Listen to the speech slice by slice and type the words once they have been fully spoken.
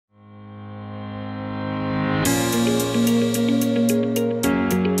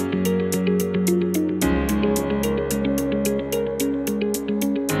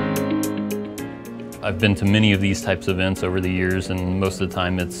I've been to many of these types of events over the years, and most of the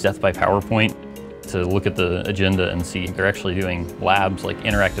time it's death by PowerPoint. To look at the agenda and see they're actually doing labs, like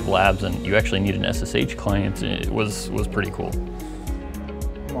interactive labs, and you actually need an SSH client, it was pretty cool.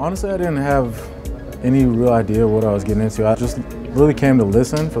 Honestly, I didn't have any real idea what I was getting into. I just really came to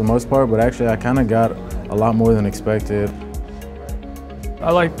listen for the most part, but actually I kind of got a lot more than expected.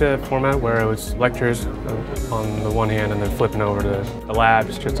 I liked the format where it was lectures on the one hand and then flipping over to the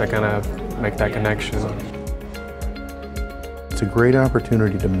labs just to kind of make that connection. It's a great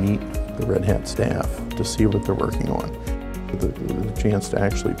opportunity to meet the Red Hat staff, to see what they're working on. The chance to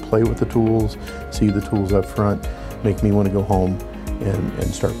actually play with the tools, see the tools up front, make me want to go home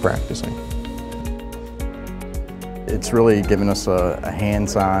and start practicing. It's really given us a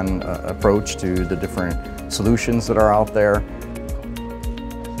hands-on approach to the different solutions that are out there.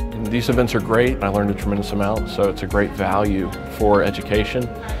 These events are great. I learned a tremendous amount, so it's a great value for education.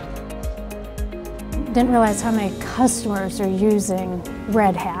 Didn't realize how many customers are using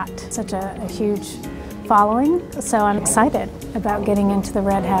Red Hat. Such a huge following, so I'm excited about getting into the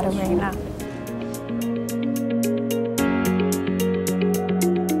Red Hat arena.